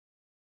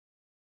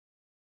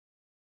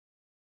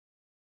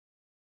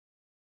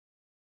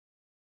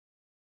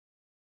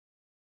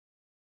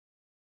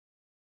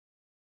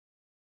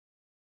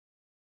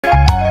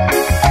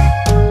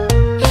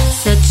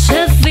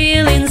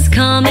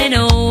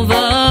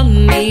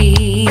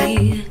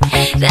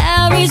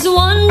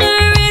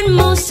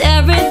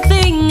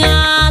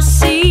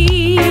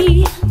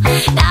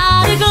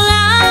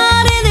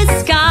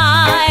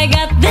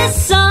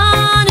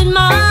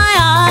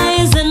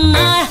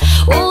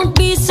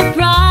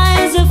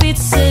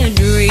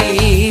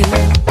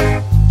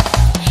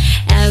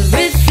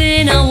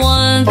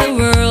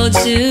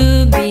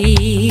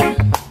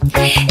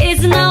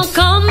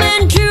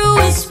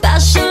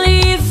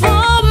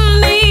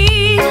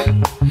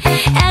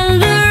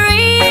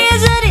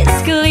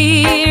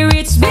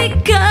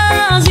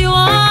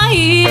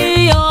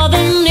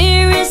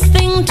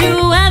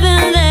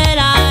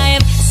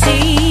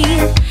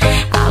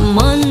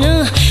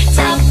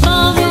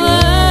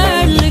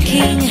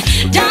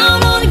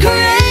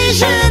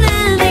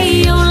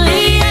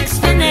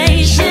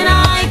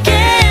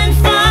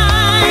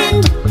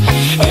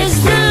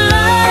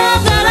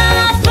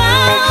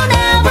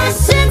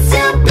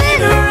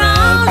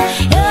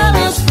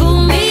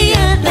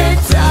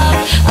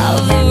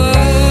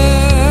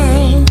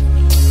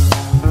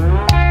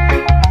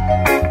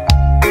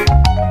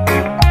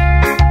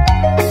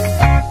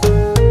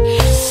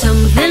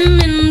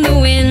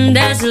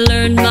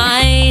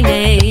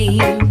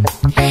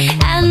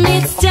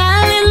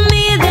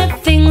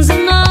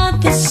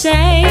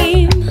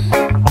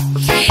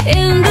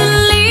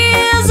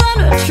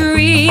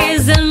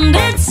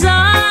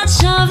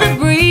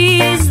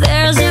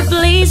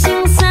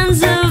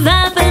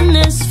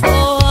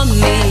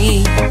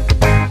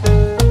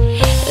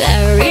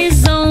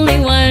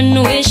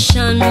one wish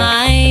on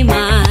my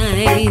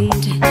mind.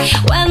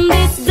 When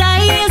this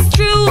day is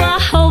through, I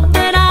hope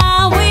that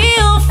I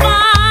will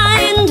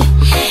find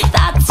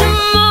that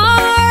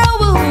tomorrow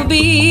will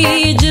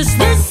be just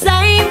the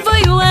same for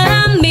you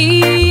and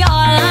me. All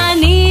I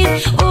need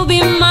will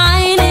be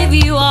mine if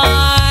you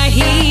are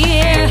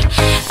here.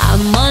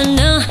 I'm on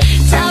the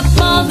top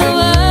of the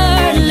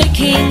world,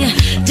 looking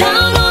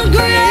down on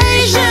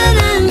creation,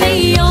 and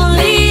the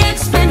only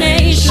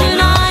explanation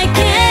I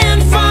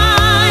can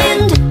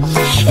find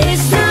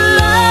is the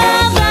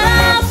love that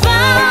I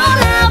found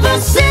ever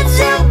since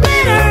you've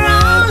been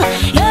around.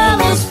 Love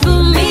has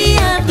put me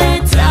at the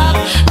top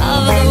of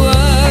the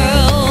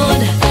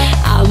world.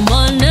 I'm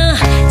on the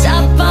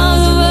top of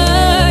the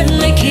world,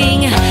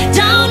 looking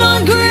down on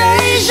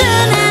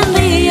creation, and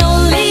the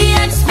only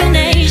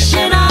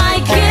explanation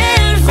I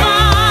can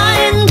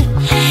find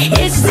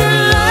is the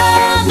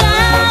love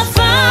that I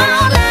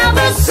found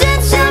ever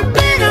since you've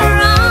been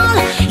around.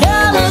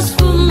 Love has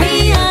put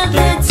me at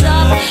the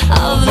top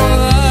of the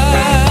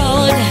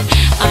world.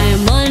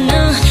 I'm on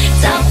the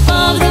top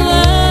of the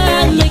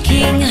world,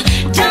 looking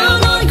down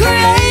on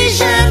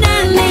creation,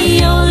 and the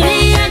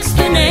only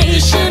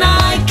explanation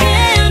I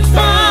can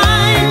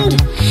find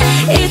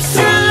it's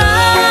the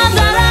love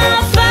that I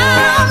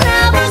found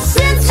ever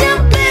since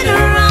you've been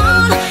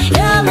around.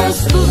 Love has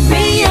put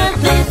me at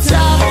the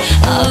top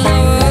of the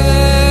world.